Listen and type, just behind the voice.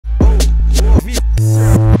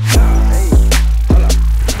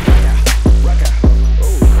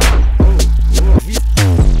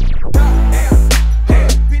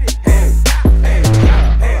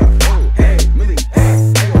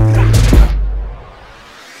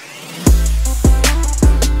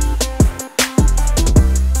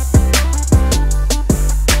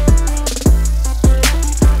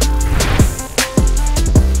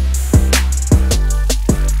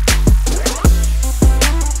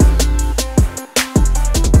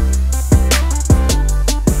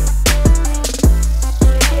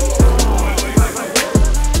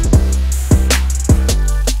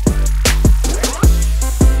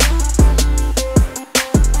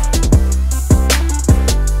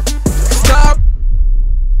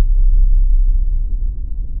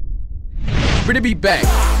happy to be back.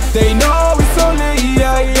 They know it's only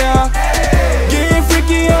yeah. Getting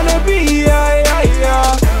freaky on the beat,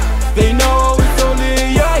 yeah. They know it's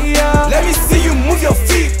only yeah. Let me see you move your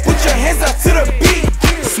feet, put your hands up to the beat.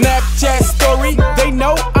 Snapchat story, they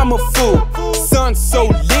know I'm a fool. Sun so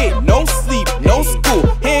lit, no sleep, no school.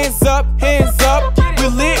 Hands up, we're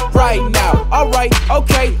lit right now. Alright,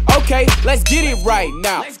 okay, let's get it right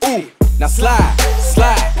now. Ooh, now slide,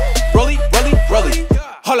 roll it.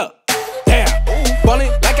 Hold up, damn,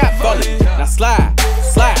 ballin' like I ballin'. Now slide,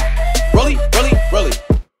 roll it.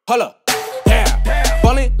 Hold up, damn,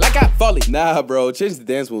 ballin' like I ballin'. Nah, bro, change the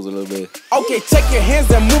dance moves a little bit. Okay, check your hands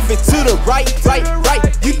and move it to the right.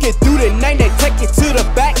 You can do the 90, take it to the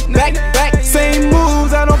back. Same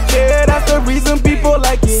moves, I don't care, that's the reason people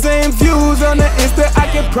like it. Same views on the Insta, I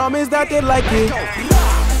can promise that they like it.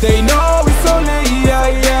 They know it's only